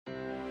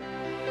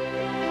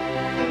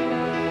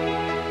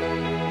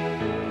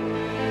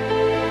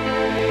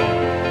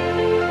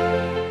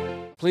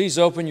Please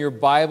open your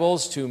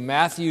Bibles to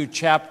Matthew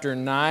chapter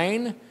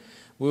 9.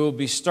 We will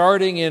be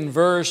starting in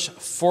verse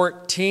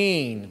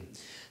 14.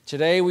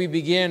 Today we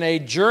begin a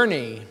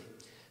journey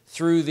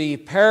through the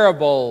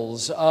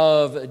parables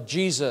of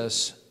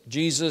Jesus.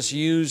 Jesus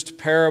used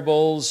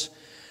parables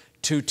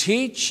to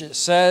teach. It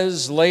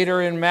says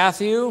later in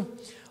Matthew,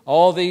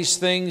 all these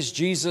things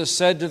Jesus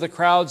said to the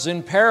crowds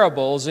in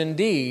parables.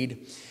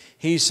 Indeed,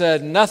 he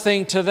said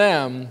nothing to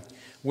them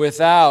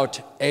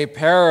without a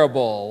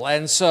parable.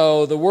 And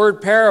so the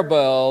word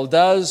parable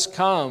does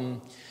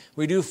come.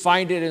 We do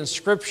find it in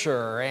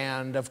Scripture.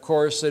 And of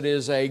course, it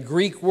is a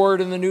Greek word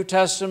in the New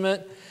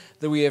Testament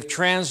that we have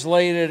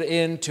translated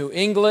into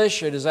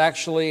English. It is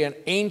actually an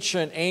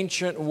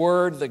ancient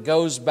word that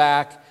goes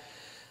back,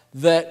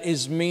 that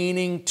is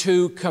meaning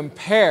to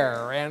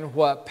compare. And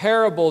what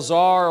parables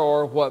are,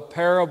 or what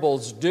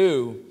parables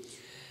do,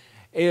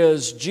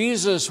 is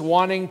Jesus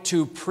wanting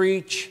to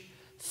preach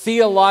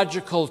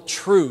theological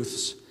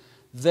truths.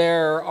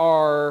 There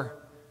are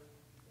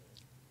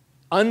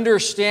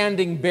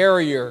understanding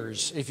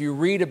barriers. If you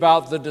read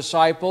about the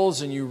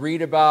disciples and you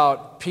read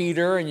about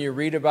Peter and you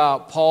read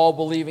about Paul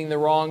believing the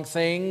wrong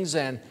things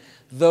and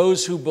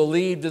those who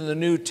believed in the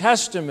New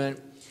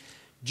Testament,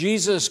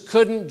 Jesus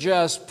couldn't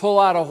just pull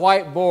out a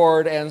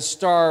whiteboard and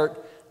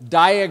start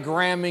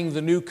diagramming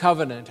the new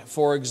covenant,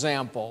 for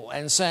example,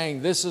 and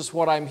saying, this is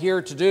what I'm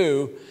here to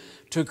do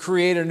to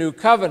create a new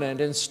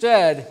covenant.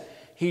 Instead,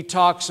 he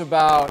talks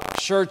about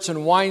shirts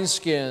and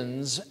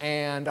wineskins,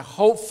 and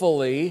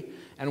hopefully,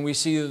 and we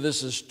see that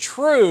this is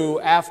true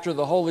after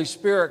the Holy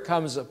Spirit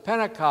comes at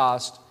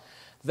Pentecost,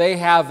 they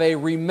have a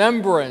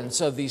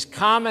remembrance of these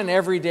common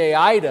everyday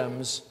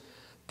items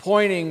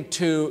pointing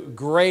to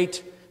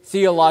great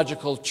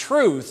theological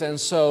truth. And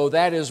so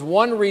that is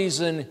one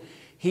reason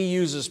he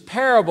uses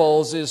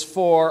parables, is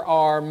for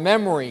our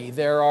memory.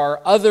 There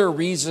are other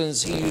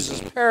reasons he uses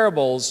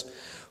parables,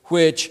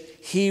 which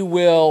he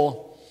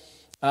will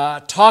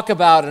talk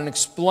about and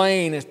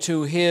explain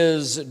to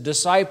his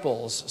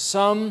disciples.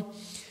 Some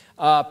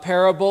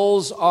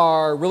parables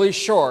are really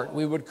short.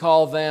 We would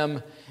call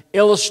them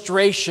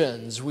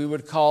illustrations. We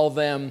would call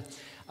them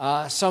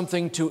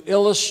something to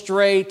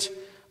illustrate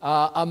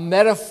a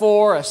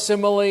metaphor, a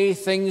simile,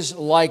 things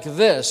like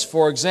this.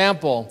 For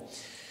example,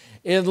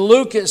 in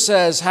Luke it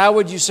says, how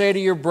would you say to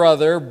your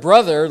brother,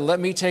 brother, let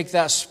me take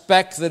that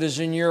speck that is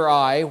in your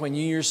eye, when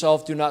you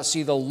yourself do not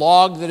see the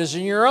log that is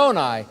in your own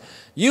eye?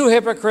 You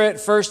hypocrite,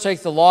 first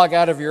take the log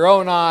out of your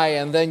own eye,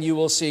 and then you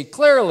will see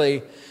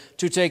clearly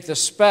to take the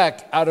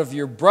speck out of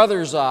your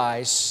brother's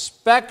eye.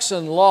 Specks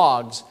and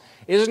logs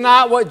is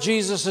not what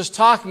Jesus is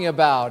talking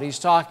about. He's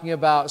talking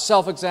about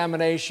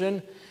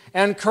self-examination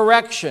and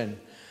correction.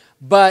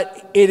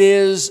 But it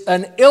is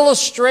an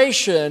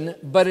illustration,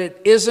 but it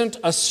isn't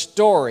a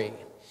story.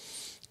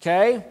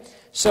 Okay?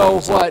 So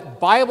what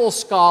Bible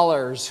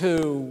scholars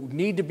who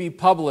need to be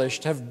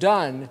published have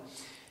done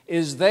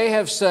is they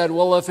have said,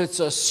 well, if it's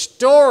a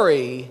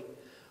story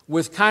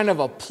with kind of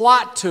a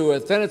plot to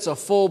it, then it's a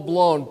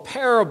full-blown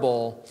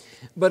parable.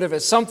 But if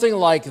it's something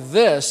like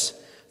this,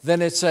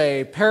 then it's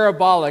a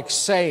parabolic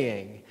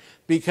saying.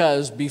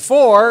 Because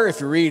before, if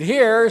you read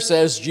here, it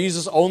says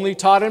Jesus only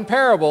taught in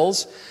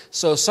parables.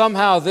 So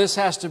somehow this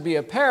has to be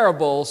a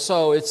parable.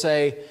 So it's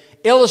a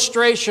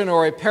illustration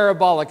or a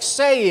parabolic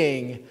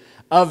saying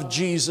of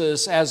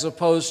Jesus, as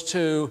opposed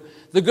to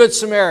the Good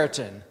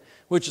Samaritan,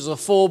 which is a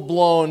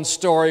full-blown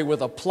story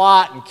with a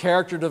plot and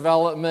character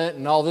development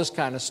and all this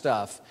kind of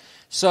stuff.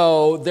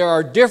 So there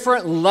are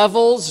different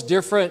levels,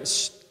 different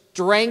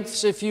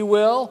strengths, if you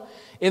will,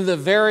 in the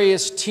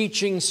various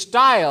teaching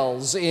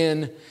styles.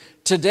 In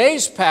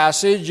today's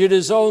passage, it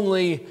is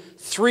only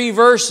 3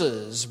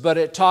 verses, but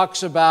it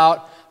talks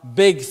about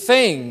big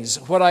things.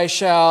 What I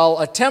shall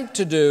attempt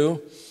to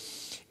do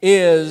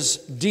is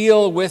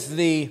deal with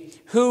the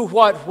who,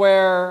 what,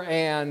 where,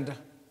 and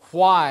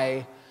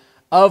why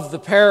of the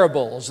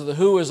parables. The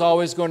who is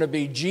always going to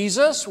be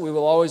Jesus. We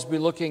will always be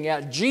looking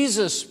at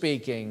Jesus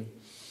speaking.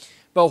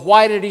 But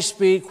why did he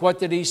speak? What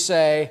did he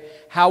say?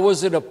 How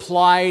was it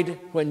applied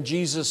when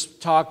Jesus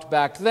talked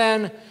back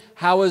then?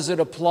 How is it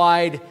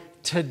applied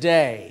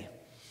today?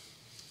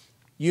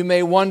 You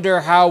may wonder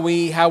how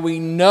we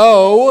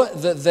know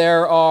that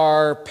there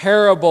are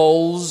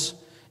parables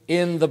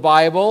in the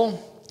Bible.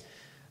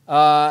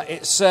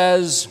 It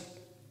says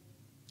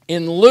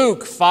in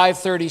Luke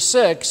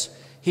 5:36,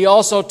 he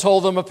also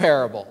told them a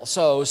parable.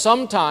 So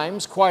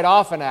sometimes, quite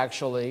often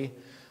actually,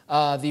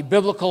 the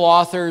biblical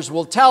authors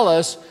will tell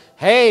us,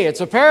 hey, it's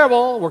a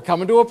parable, we're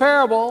coming to a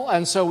parable,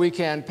 and so we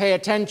can pay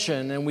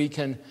attention and we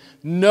can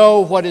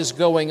know what is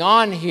going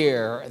on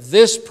here.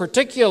 This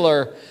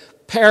particular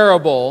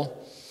parable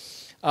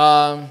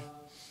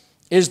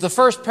is the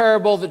first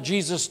parable that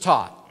Jesus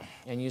taught.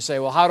 And you say,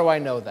 well, how do I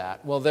know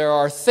that? Well, there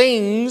are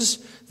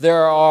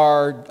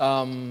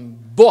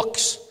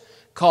books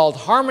called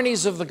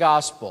Harmonies of the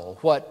Gospel.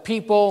 What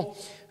people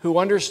who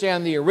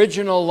understand the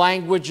original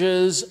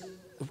languages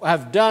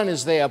have done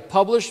is they have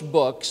published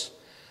books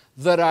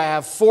that I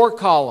have 4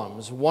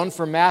 columns, one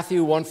for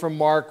Matthew, one for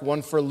Mark,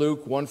 one for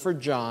Luke, one for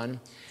John.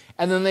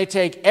 and then they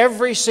take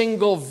every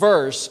single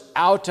verse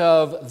out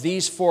of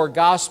these 4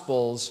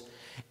 Gospels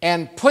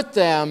and put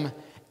them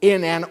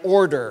in an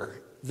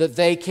order that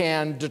they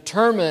can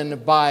determine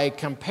by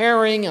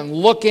comparing and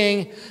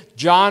looking.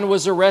 John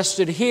was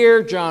arrested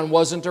here, John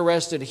wasn't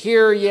arrested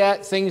here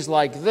yet, things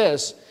like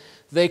this.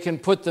 They can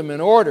put them in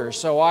order.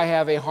 So I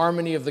have a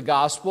harmony of the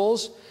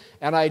Gospels,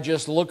 and I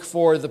just look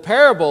for the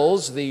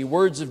parables, the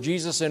words of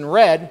Jesus in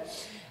red,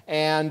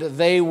 and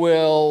they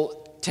will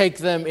take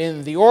them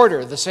in the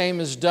order. The same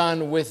is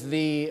done with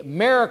the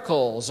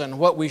miracles, and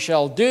what we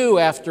shall do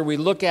after we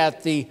look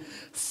at the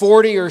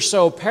 40 or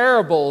so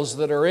parables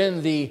that are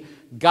in the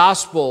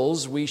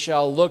Gospels, we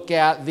shall look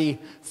at the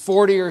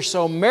 40 or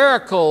so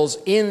miracles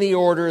in the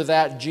order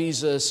that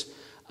Jesus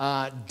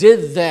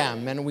did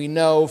them. And we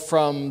know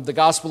from the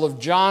Gospel of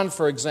John,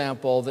 for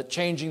example, that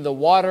changing the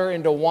water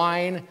into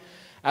wine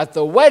at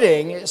the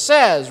wedding, it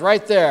says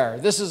right there,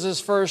 this is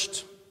his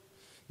first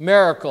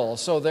miracle.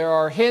 So there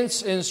are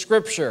hints in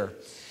Scripture.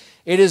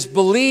 It is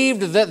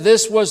believed that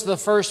this was the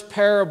first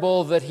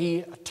parable that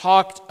he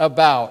talked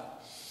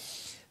about.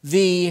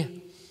 The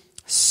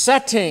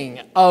setting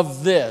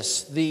of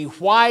this, the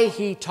why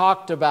he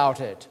talked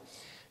about it.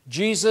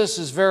 Jesus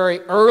is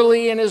very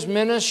early in his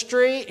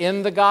ministry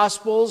in the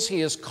Gospels.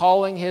 He is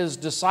calling his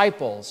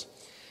disciples.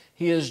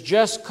 He has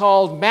just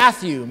called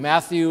Matthew.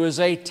 Matthew is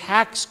a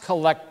tax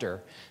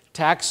collector.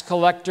 Tax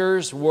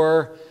collectors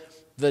were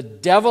the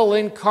devil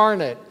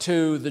incarnate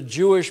to the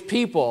Jewish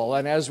people.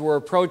 And as we're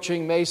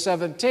approaching May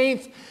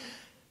 17th,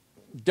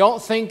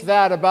 don't think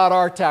that about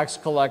our tax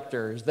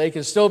collectors. They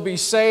can still be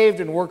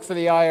saved and work for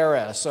the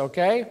IRS,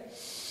 okay?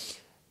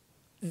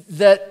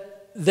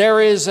 That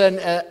there is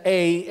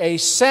a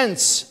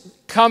sense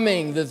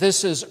coming that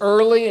this is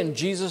early and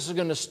Jesus is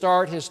going to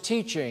start his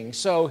teaching.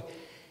 So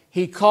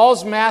he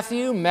calls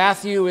Matthew.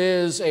 Matthew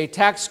is a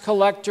tax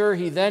collector.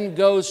 He then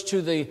goes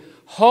to the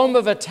home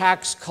of a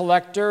tax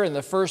collector in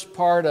the first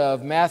part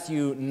of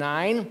Matthew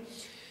 9.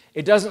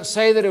 It doesn't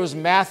say that it was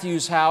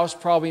Matthew's house,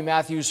 probably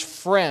Matthew's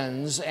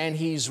friends, and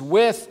he's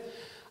with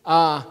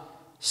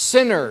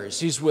sinners.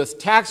 He's with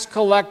tax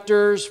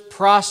collectors,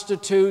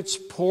 prostitutes,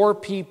 poor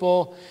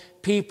people,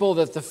 people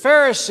that the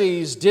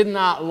Pharisees did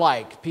not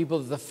like, people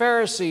that the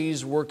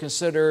Pharisees were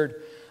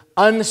considered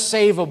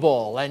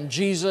unsavable, and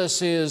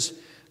Jesus is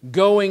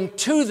going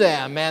to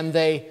them, and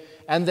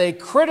they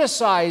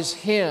criticize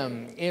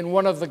him in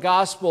one of the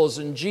Gospels,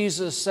 and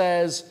Jesus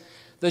says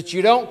that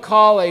you don't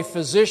call a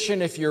physician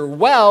if you're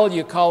well,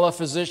 you call a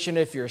physician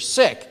if you're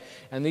sick.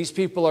 And these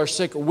people are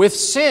sick with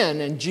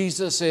sin, and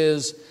Jesus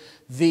is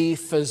the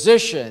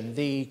physician.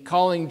 The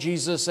calling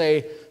Jesus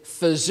a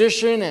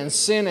physician and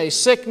sin a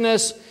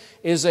sickness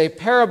is a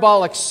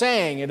parabolic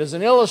saying. It is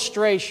an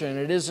illustration.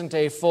 It isn't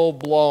a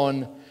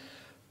full-blown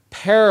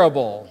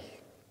parable.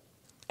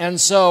 And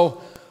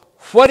so,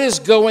 what is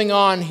going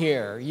on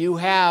here? You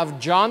have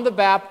John the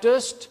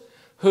Baptist,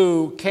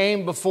 who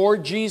came before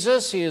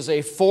Jesus. He is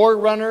a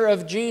forerunner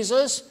of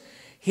Jesus.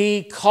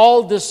 He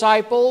called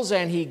disciples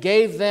and he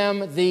gave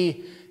them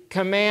the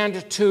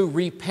command to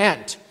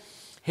repent.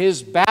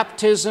 His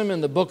baptism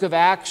in the book of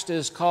Acts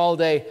is called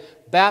a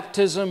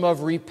baptism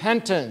of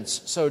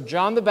repentance. So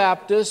John the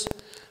Baptist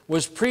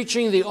was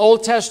preaching the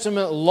Old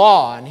Testament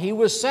law, and he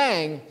was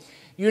saying,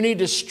 you need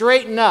to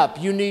straighten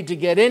up. You need to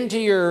get into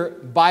your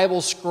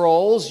Bible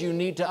scrolls. You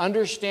need to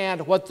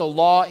understand what the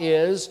law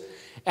is.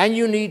 And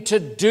you need to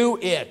do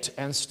it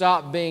and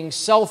stop being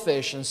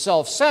selfish and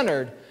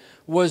self-centered,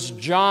 was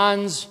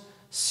John's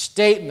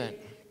statement.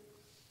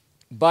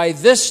 By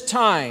this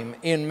time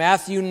in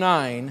Matthew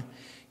 9,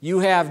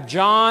 you have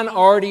John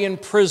already in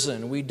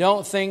prison. We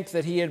don't think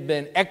that he had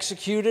been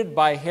executed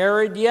by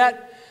Herod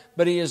yet,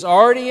 but he is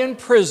already in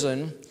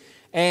prison,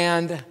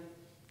 and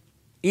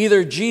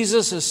either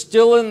Jesus is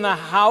still in the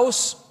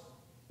house.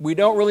 We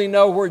don't really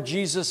know where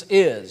Jesus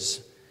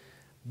is.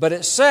 But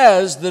it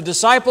says, the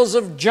disciples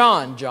of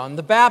John, John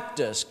the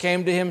Baptist,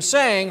 came to him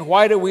saying,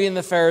 why do we and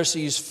the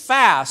Pharisees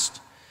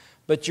fast,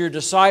 but your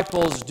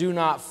disciples do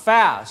not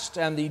fast?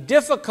 And the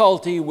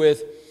difficulty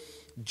with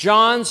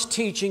John's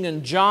teaching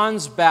and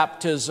John's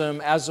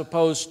baptism as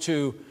opposed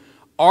to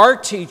our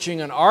teaching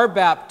and our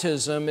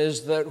baptism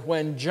is that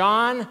when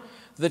John,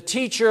 the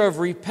teacher of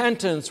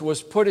repentance,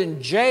 was put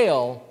in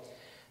jail,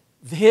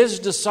 his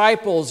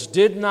disciples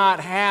did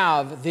not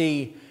have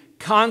the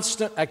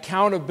constant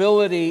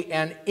accountability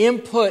and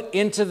input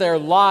into their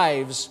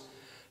lives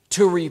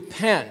to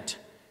repent.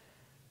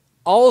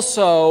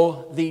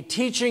 Also, the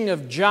teaching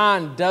of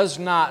John does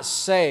not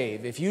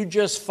save. If you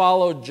just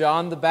followed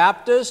John the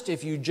Baptist,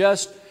 if you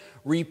just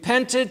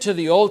repented to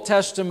the Old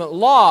Testament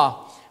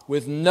law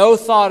with no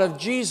thought of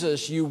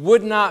Jesus, you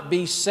would not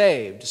be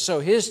saved. So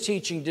his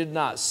teaching did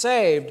not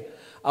save.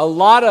 A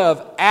lot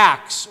of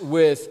Acts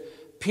with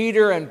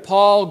Peter and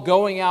Paul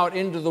going out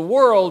into the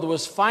world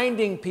was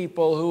finding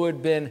people who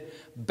had been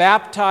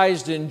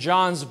baptized in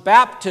John's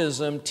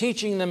baptism,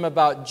 teaching them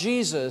about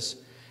Jesus,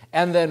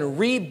 and then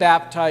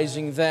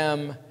re-baptizing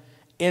them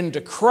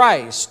into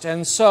Christ.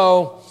 And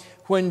so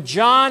When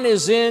John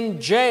is in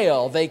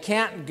jail, they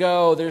can't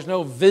go, there's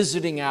no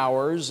visiting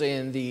hours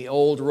in the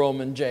old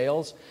Roman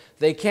jails.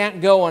 They can't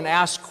go and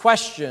ask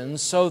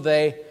questions, so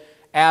they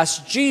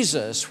asked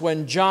Jesus.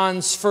 When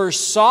John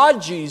first saw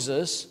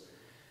Jesus,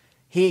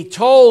 he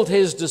told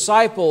his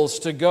disciples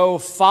to go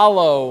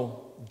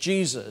follow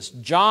Jesus.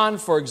 John,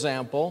 for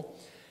example,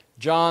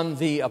 John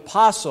the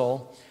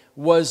Apostle,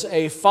 was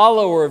a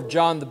follower of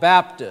John the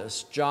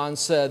Baptist. John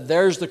said,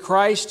 "There's the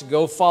Christ,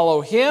 go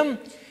follow him."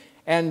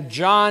 And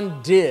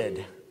John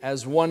did,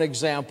 as one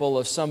example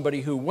of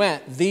somebody who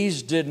went.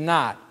 These did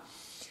not.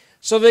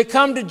 So they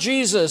come to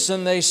Jesus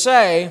and they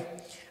say,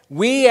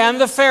 "We and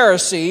the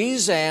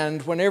Pharisees,"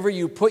 and whenever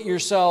you put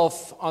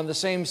yourself on the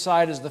same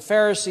side as the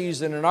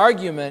Pharisees in an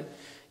argument,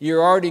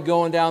 you're already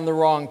going down the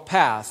wrong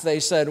path. They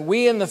said,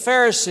 "We and the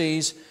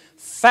Pharisees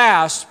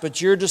fast, but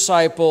your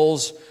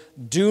disciples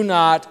do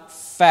not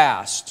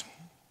fast."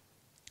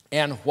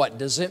 And what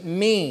does it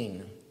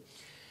mean?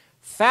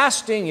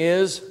 Fasting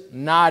is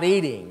not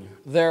eating.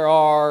 There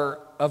are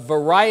a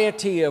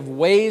variety of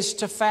ways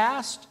to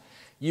fast.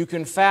 You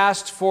can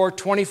fast for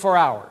 24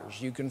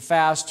 hours. You can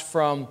fast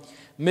from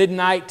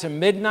midnight to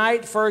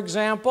midnight, for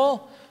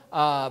example.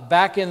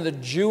 Back in the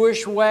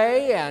Jewish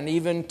way, and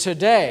even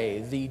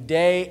today, the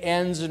day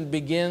ends and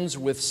begins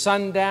with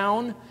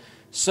sundown.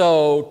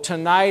 So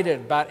tonight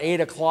at about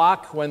 8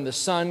 o'clock, when the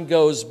sun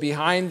goes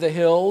behind the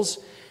hills,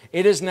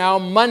 it is now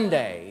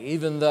Monday,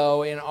 even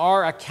though in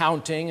our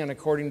accounting and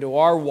according to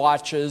our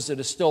watches, it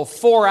is still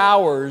 4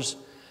 hours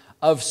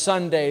of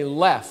Sunday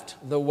left.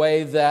 The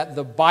way that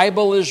the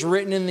Bible is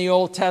written in the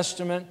Old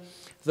Testament,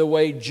 the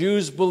way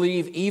Jews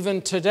believe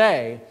even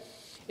today,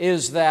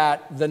 is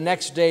that the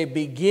next day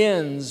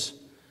begins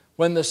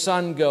when the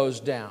sun goes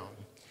down.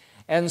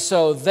 And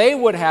so they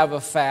would have a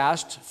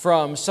fast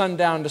from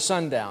sundown to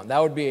sundown.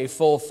 That would be a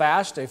full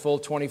fast, a full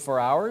 24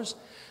 hours.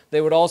 They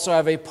would also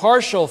have a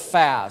partial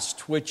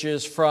fast, which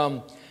is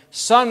from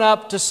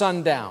sunup to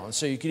sundown.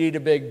 So you could eat a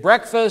big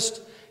breakfast,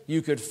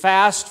 you could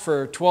fast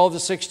for 12 to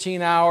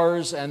 16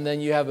 hours, and then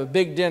you have a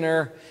big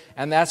dinner,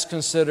 and that's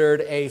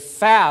considered a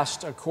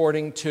fast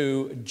according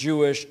to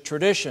Jewish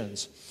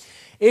traditions.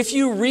 If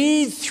you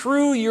read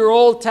through your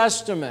Old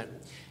Testament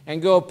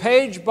and go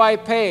page by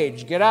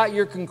page, get out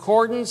your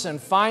concordance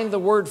and find the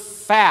word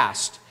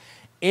fast,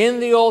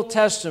 in the Old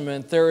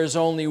Testament, there is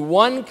only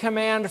one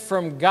command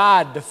from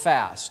God to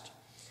fast.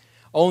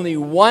 Only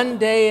one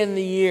day in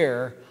the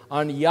year,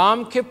 on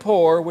Yom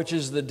Kippur, which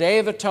is the Day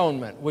of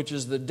Atonement, which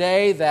is the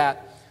day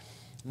that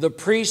the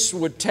priests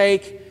would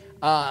take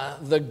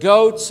the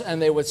goats and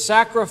they would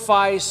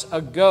sacrifice a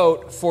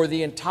goat for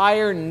the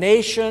entire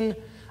nation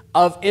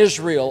of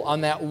Israel on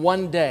that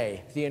one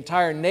day. The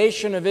entire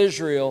nation of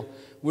Israel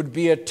would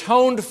be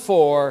atoned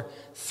for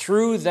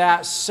through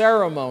that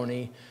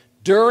ceremony.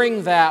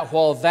 During that,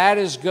 while that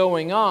is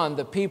going on,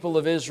 the people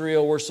of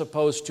Israel were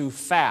supposed to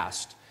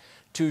fast,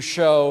 to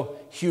show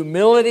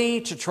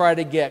humility, to try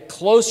to get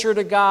closer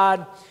to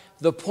God.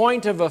 The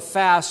point of a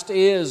fast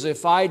is,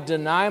 if I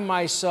deny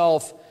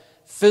myself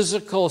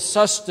physical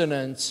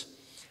sustenance,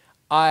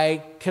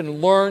 I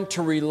can learn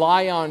to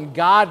rely on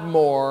God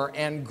more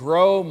and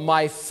grow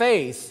my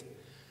faith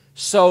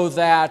so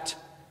that,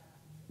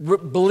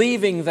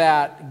 believing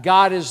that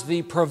God is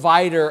the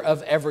provider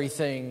of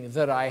everything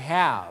that I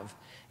have.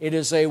 It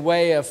is a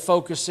way of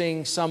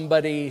focusing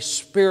somebody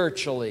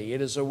spiritually.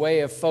 It is a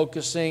way of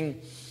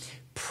focusing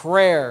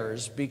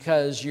prayers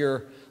because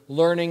you're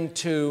learning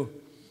to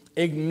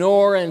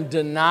ignore and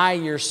deny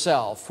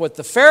yourself. What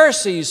the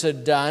Pharisees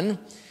had done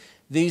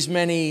these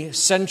many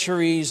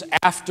centuries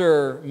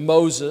after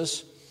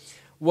Moses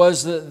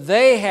was that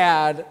they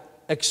had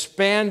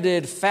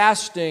expanded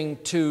fasting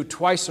to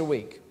twice a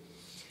week.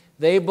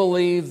 They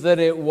believed that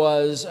it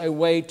was a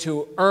way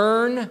to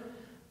earn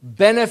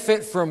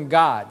benefit from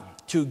God,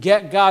 to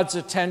get God's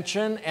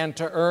attention and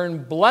to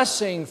earn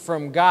blessing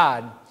from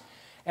God.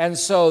 And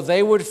so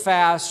they would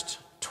fast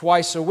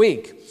twice a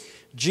week.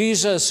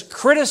 Jesus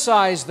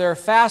criticized their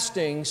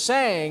fasting,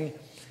 saying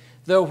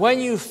that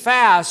when you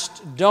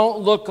fast, don't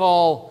look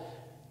all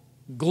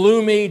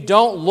gloomy,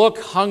 don't look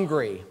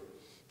hungry.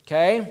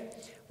 Okay?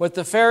 What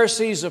the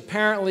Pharisees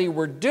apparently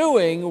were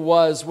doing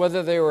was,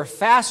 whether they were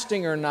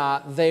fasting or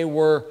not, they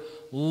were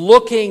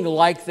looking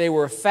like they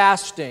were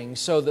fasting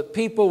so that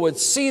people would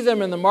see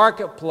them in the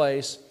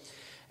marketplace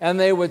and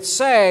they would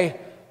say,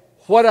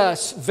 what a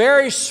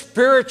very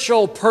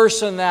spiritual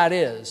person that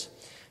is,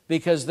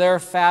 because they're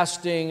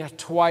fasting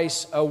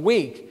twice a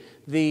week.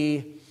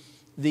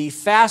 The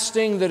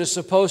fasting that is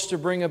supposed to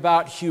bring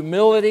about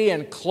humility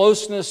and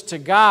closeness to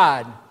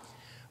God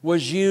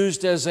was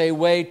used as a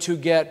way to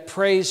get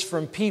praise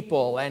from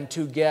people and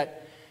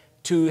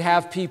to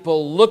have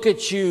people look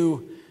at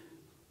you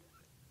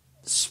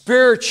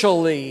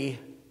spiritually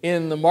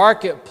in the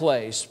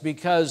marketplace,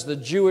 because the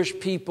Jewish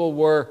people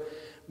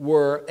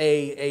were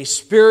a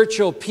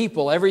spiritual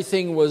people.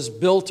 Everything was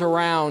built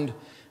around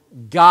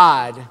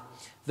God.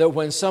 that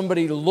when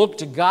somebody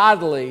looked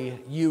godly,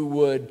 you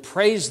would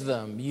praise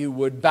them, you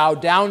would bow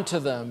down to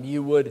them,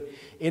 you would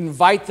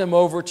invite them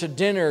over to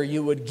dinner,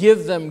 you would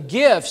give them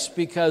gifts,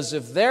 because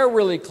if they're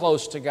really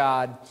close to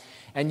God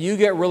and you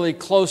get really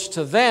close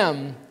to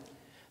them,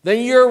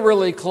 then you're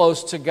really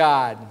close to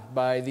God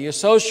by the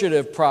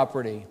associative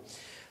property.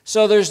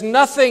 So there's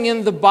nothing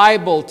in the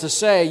Bible to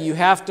say you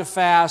have to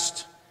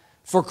fast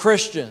for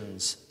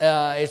Christians.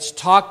 It's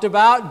talked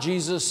about.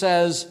 Jesus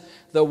says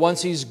that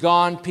once He's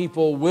gone,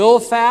 people will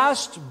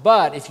fast,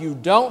 but if you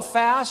don't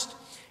fast,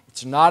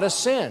 it's not a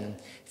sin.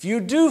 If you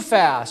do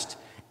fast,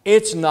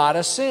 it's not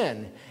a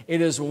sin.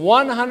 It is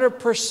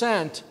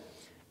 100%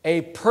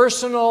 a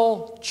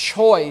personal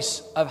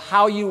choice of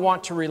how you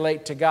want to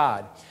relate to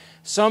God.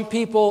 Some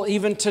people,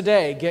 even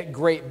today, get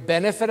great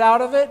benefit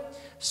out of it.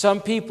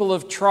 Some people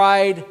have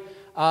tried,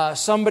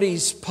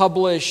 somebody's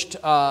published,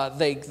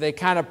 they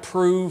kind of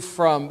prove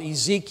from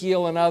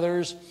Ezekiel and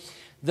others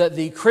that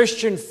the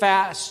Christian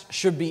fast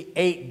should be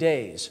 8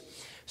 days.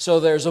 So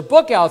there's a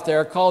book out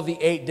there called The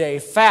 8-Day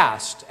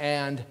Fast,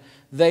 and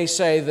they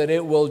say that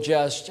it will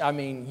just,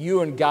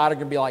 you and God are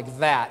going to be like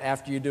that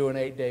after you do an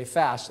 8-day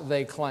fast,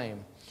 they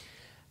claim.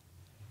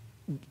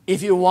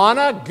 If you want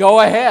to,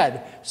 go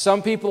ahead.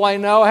 Some people I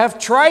know have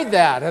tried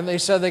that, and they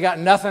said they got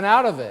nothing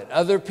out of it.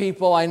 Other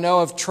people I know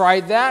have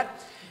tried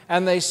that,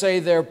 and they say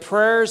their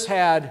prayers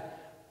had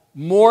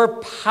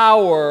more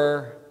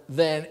power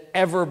than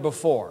ever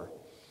before.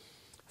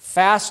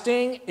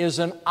 Fasting is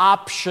an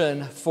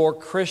option for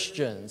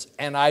Christians,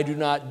 and I do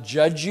not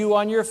judge you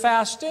on your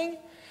fasting,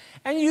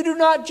 and you do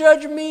not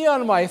judge me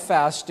on my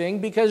fasting,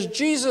 because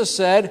Jesus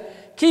said,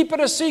 keep it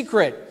a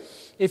secret.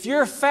 If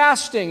you're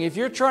fasting, if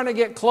you're trying to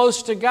get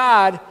close to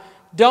God,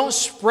 don't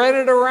spread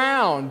it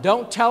around.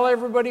 Don't tell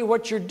everybody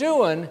what you're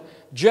doing.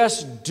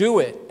 Just do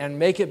it and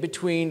make it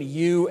between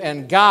you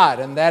and God.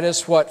 And that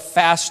is what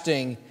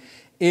fasting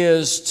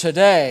is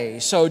today.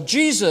 So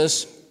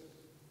Jesus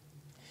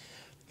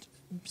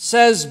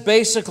says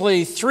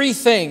basically three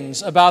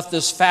things about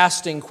this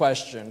fasting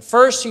question.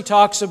 First, He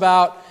talks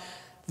about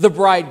the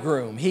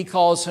bridegroom. He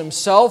calls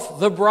Himself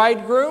the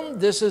bridegroom.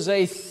 This is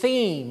a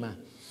theme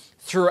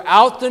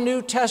throughout the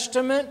New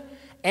Testament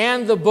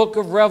and the book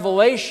of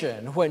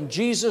Revelation. When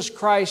Jesus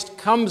Christ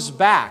comes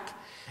back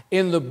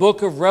in the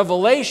book of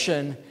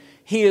Revelation,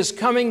 He is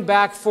coming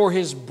back for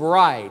His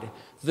bride.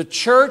 The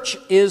church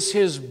is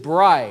His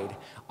bride.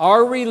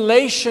 Our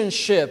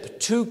relationship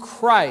to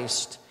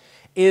Christ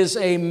is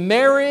a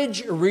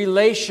marriage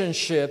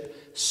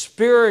relationship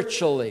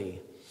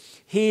spiritually.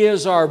 He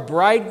is our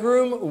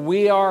bridegroom,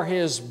 we are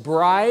His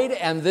bride,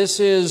 and this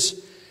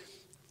is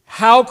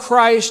how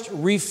Christ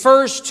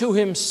refers to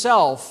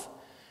Himself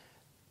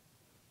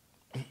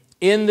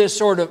in this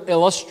sort of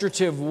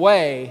illustrative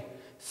way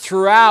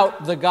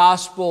throughout the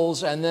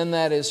Gospels, and then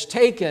that is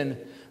taken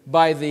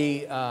by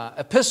the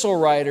epistle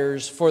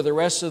writers for the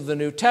rest of the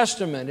New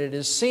Testament. It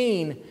is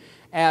seen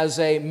as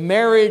a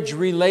marriage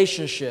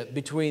relationship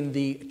between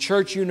the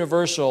church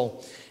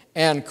universal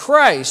and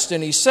Christ.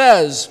 And He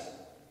says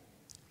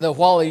that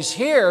while He's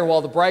here,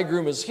 while the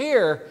bridegroom is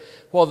here,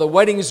 while the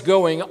wedding's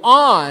going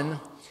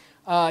on,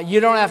 you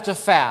don't have to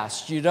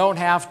fast. You don't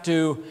have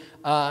to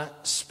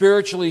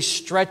spiritually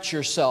stretch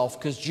yourself,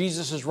 because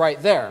Jesus is right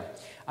there.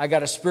 I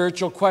got a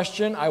spiritual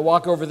question. I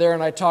walk over there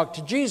and I talk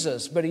to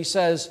Jesus. But He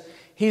says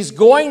He's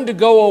going to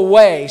go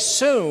away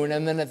soon.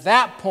 And then at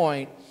that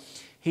point,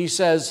 He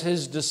says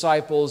His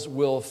disciples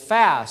will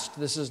fast.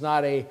 This is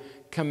not a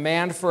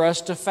command for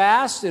us to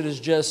fast. It is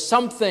just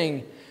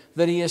something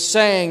that He is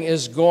saying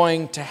is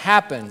going to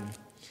happen.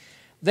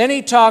 Then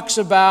He talks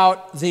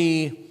about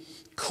the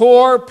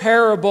core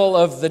parable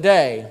of the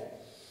day.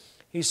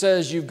 He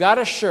says, you've got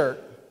a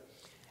shirt,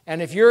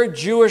 and if you're a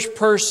Jewish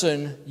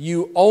person,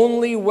 you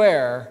only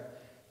wear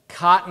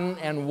cotton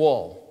and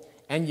wool,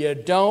 and you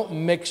don't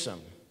mix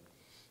them.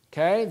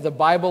 Okay? The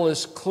Bible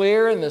is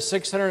clear in the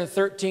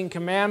 613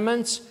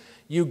 commandments.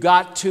 You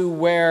got to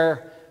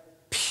wear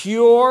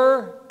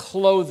pure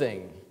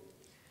clothing.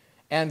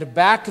 And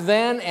back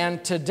then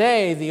and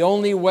today, the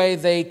only way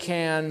they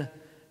can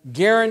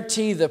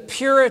guarantee the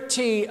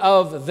purity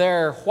of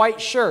their white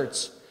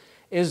shirts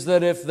is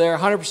that if they're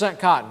 100%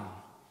 cotton.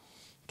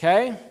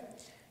 Okay?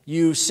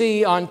 You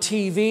see on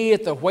TV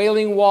at the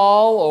Wailing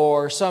Wall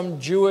or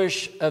some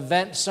Jewish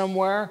event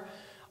somewhere,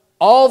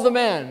 all the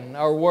men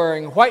are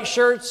wearing white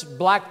shirts,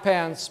 black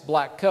pants,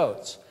 black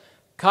coats.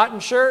 Cotton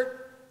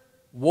shirt,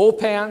 wool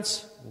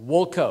pants,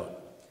 wool coat.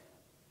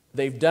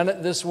 They've done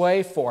it this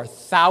way for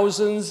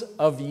thousands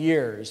of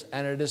years,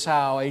 and it is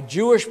how a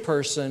Jewish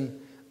person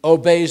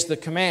obeys the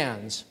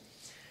commands.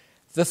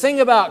 The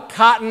thing about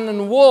cotton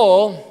and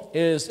wool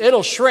is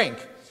it'll shrink.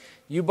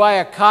 You buy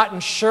a cotton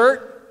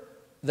shirt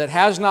that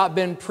has not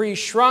been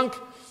pre-shrunk,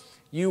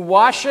 you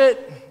wash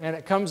it, and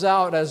it comes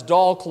out as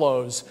doll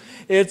clothes.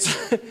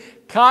 It's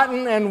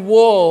cotton and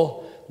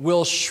wool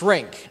will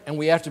shrink, and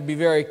we have to be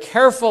very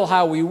careful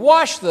how we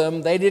wash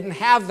them. They didn't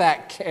have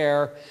that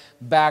care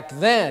back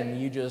then.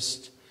 You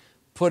just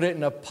put it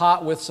in a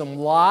pot with some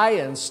lye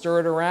and stir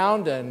it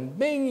around, and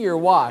bing, you're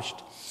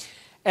washed.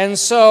 And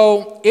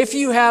so if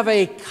you have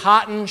a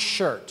cotton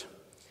shirt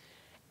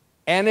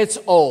and it's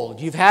old,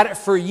 you've had it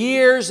for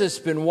years, it's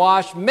been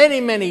washed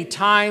many, many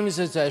times,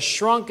 it's as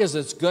shrunk as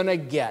it's going to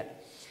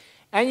get,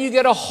 and you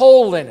get a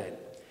hole in it.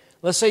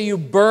 Let's say you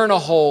burn a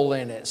hole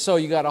in it. So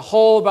you got a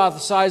hole about the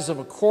size of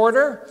a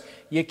quarter.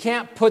 You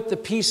can't put the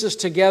pieces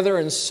together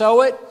and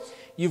sew it.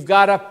 You've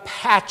got to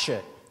patch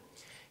it.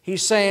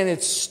 He's saying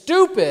it's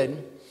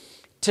stupid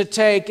to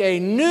take a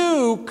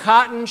new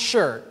cotton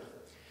shirt,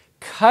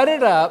 cut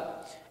it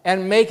up,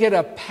 and make it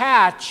a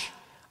patch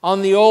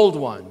on the old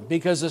one.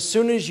 Because as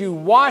soon as you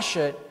wash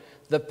it,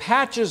 the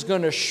patch is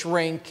going to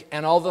shrink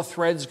and all the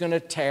thread's going to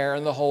tear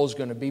and the hole's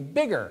going to be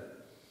bigger.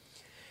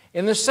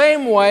 In the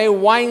same way,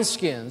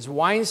 wineskins.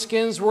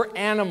 Wineskins were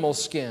animal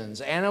skins.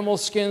 Animal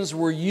skins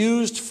were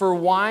used for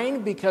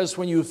wine because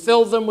when you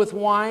fill them with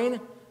wine,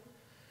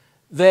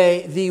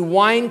 the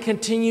wine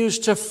continues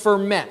to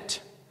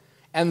ferment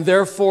and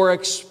therefore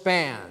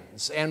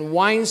expands. And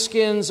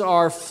wineskins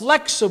are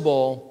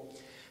flexible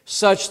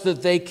such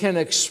that they can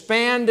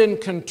expand and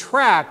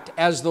contract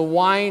as the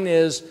wine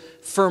is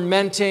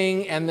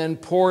fermenting and then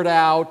poured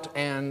out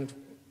and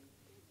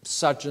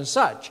such and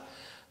such.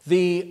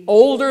 The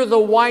older the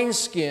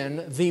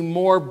wineskin, the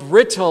more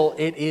brittle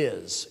it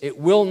is. It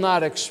will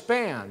not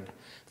expand.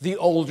 The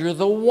older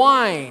the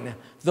wine,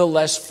 the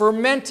less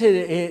fermented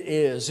it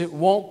is. It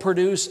won't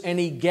produce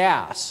any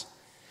gas.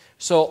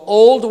 So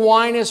old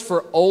wine is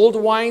for old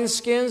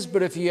wineskins,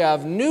 but if you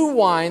have new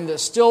wine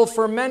that's still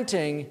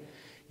fermenting,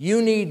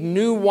 you need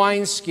new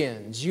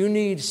wineskins. You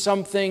need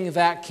something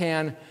that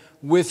can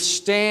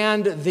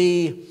withstand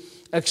the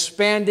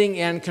expanding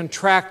and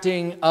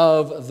contracting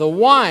of the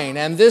wine.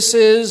 And this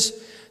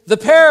is the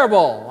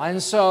parable.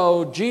 And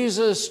so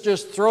Jesus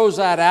just throws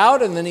that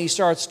out and then he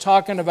starts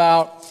talking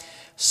about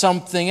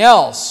something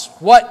else.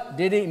 What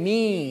did it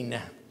mean?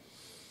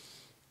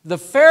 The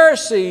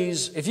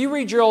Pharisees, if you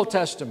read your Old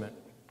Testament,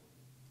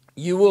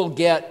 you will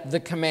get the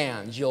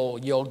commands.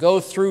 You'll go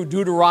through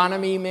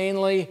Deuteronomy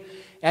mainly,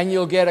 and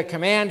you'll get a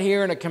command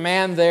here and a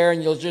command there,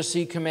 and you'll just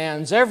see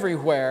commands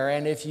everywhere.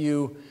 And if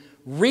you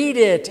read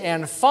it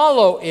and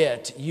follow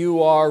it,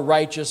 you are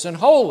righteous and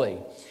holy.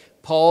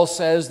 Paul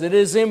says that it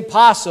is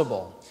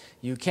impossible.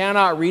 You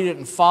cannot read it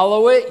and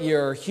follow it.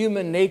 Your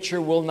human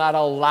nature will not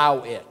allow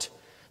it.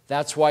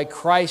 That's why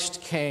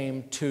Christ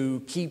came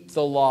to keep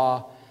the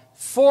law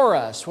for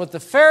us. What the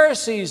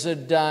Pharisees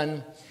had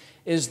done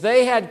is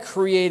they had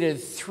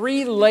created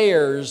 3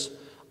 layers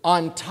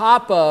on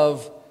top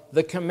of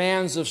the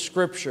commands of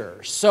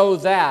Scripture so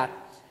that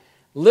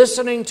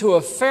listening to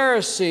a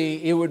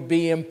Pharisee, it would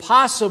be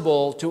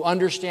impossible to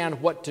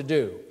understand what to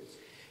do.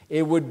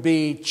 It would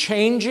be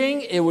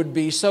changing. It would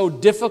be so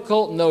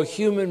difficult, no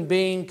human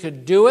being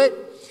could do it.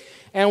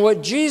 And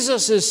what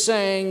Jesus is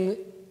saying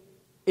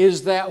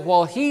is that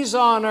while He's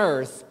on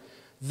earth,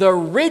 the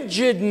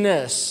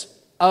rigidness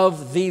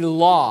of the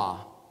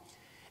law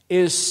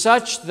is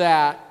such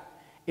that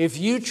if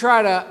you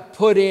try to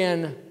put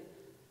in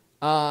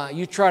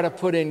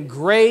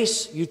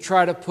grace, you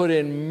try to put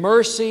in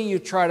mercy, you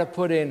try to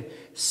put in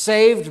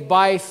saved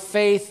by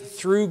faith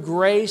through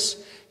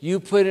grace, you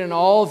put in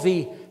all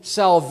the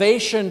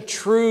salvation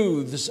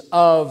truths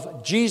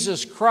of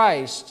Jesus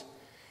Christ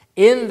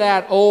in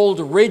that old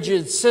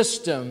rigid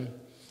system,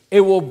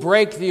 it will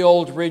break the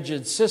old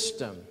rigid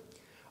system.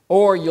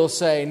 Or you'll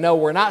say, no,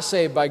 we're not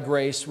saved by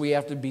grace, we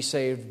have to be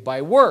saved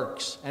by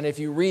works. And if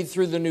you read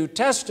through the New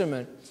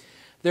Testament,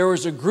 there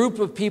was a group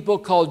of people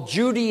called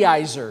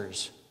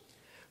Judaizers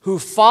who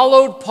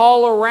followed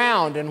Paul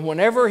around, and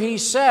whenever he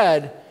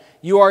said,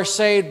 you are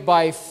saved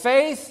by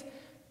faith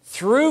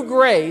through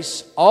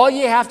grace, all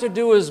you have to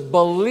do is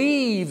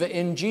believe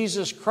in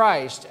Jesus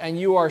Christ and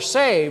you are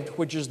saved,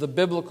 which is the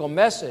biblical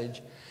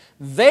message,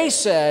 they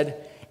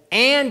said,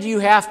 and you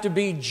have to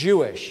be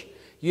Jewish.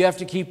 You have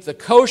to keep the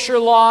kosher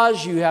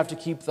laws, you have to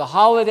keep the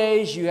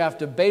holidays, you have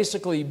to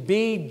basically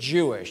be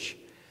Jewish.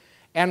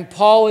 And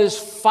Paul is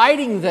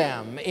fighting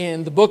them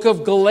in the book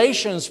of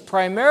Galatians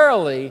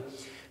primarily,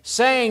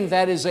 saying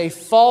that is a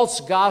false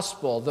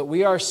gospel, that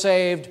we are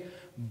saved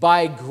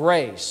by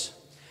grace.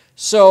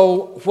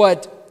 So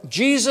what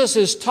Jesus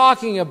is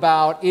talking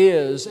about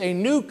is a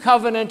new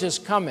covenant is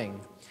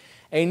coming.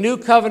 A new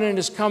covenant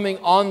is coming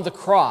on the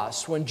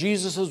cross. When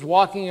Jesus was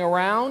walking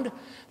around,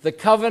 the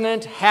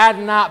covenant had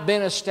not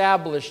been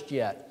established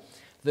yet.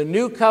 The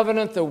new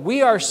covenant that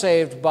we are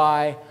saved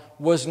by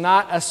was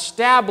not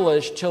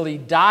established till He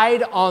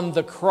died on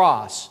the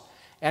cross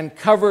and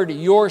covered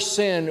your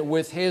sin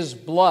with His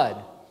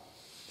blood.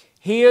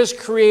 He is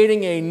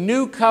creating a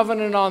new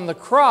covenant on the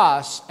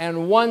cross,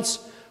 and once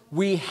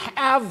we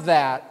have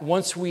that,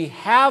 once we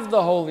have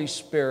the Holy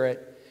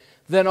Spirit,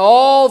 then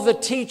all the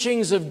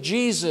teachings of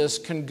Jesus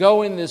can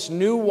go in this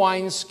new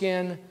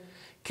wineskin,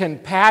 can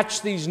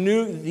patch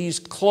these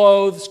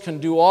clothes, can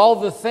do all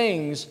the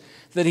things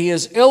that He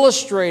is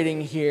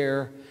illustrating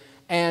here,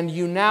 and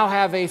you now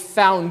have a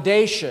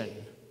foundation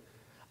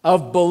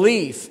of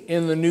belief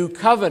in the new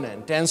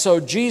covenant. And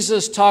so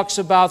Jesus talks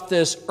about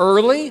this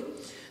early,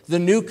 The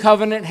new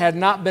covenant had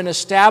not been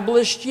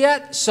established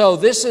yet, so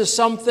this is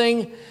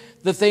something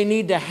that they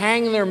need to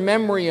hang their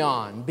memory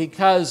on,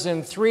 because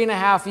in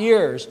 3.5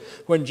 years,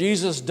 when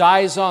Jesus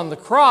dies on the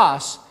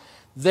cross,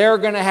 they're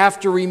going to have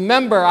to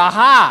remember,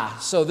 aha,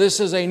 so this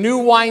is a new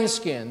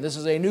wineskin, this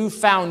is a new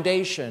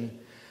foundation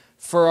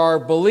for our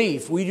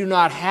belief. We do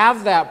not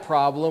have that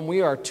problem.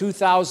 We are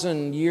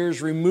 2,000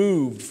 years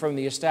removed from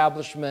the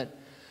establishment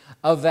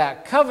of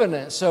that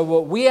covenant. So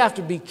what we have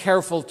to be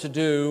careful to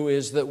do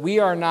is that we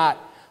are not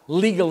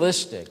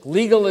legalistic.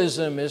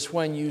 Legalism is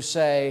when you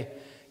say,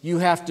 you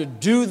have to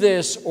do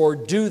this or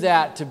do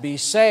that to be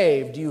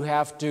saved. You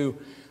have to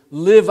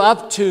live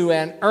up to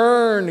and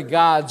earn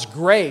God's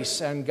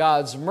grace and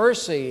God's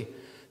mercy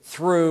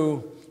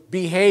through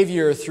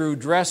behavior, through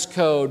dress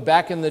code.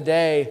 Back in the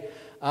day,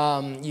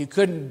 you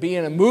couldn't be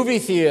in a movie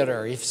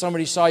theater. If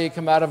somebody saw you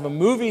come out of a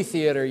movie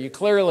theater, you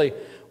clearly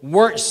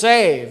weren't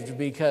saved,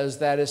 because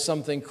that is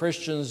something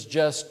Christians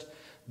just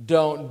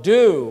don't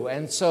do.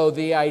 And so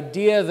the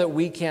idea that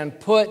we can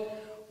put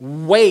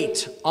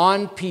weight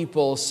on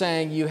people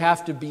saying you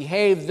have to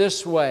behave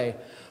this way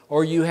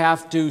or you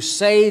have to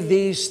say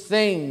these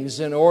things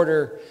in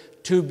order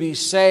to be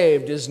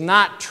saved is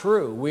not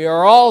true. We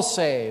are all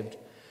saved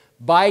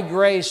by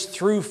grace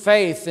through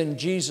faith in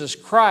Jesus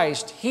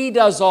Christ. He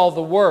does all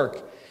the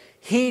work.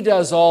 He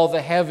does all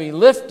the heavy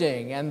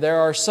lifting. And there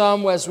are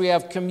some, as we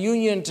have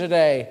communion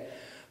today,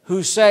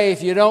 who say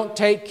if you don't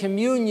take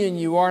communion,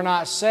 you are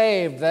not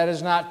saved. That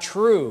is not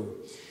true.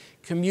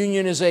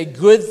 Communion is a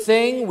good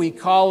thing. We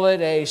call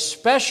it a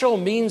special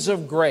means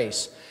of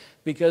grace,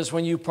 because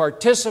when you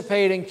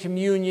participate in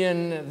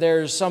communion,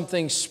 there's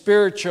something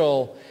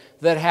spiritual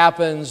that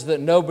happens that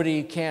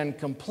nobody can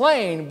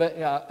explain,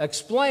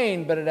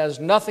 but it has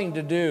nothing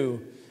to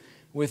do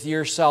with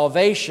your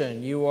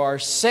salvation. You are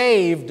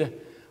saved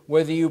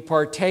whether you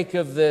partake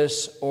of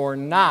this or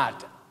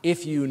not.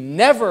 If you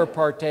never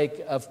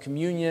partake of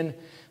communion,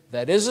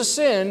 that is a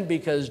sin,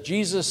 because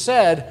Jesus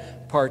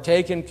said,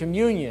 partake in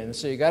communion.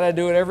 So you got to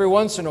do it every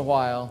once in a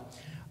while,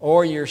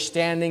 or you're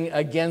standing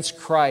against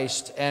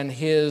Christ and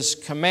His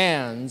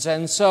commands.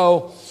 And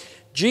so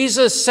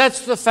Jesus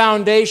sets the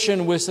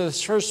foundation with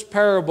this first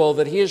parable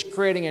that He is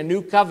creating a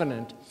new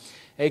covenant,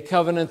 a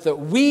covenant that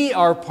we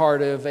are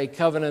part of, a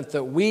covenant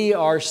that we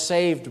are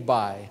saved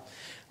by.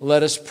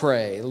 Let us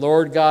pray.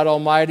 Lord God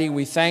Almighty,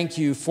 we thank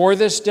You for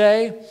this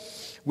day.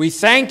 We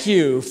thank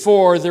You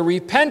for the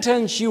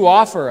repentance You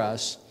offer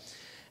us.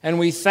 And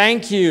we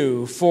thank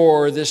You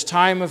for this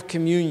time of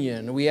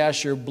communion. We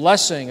ask Your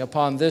blessing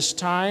upon this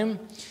time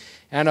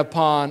and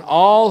upon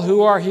all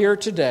who are here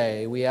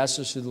today. We ask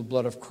this through the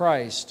blood of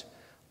Christ.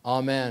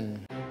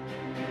 Amen.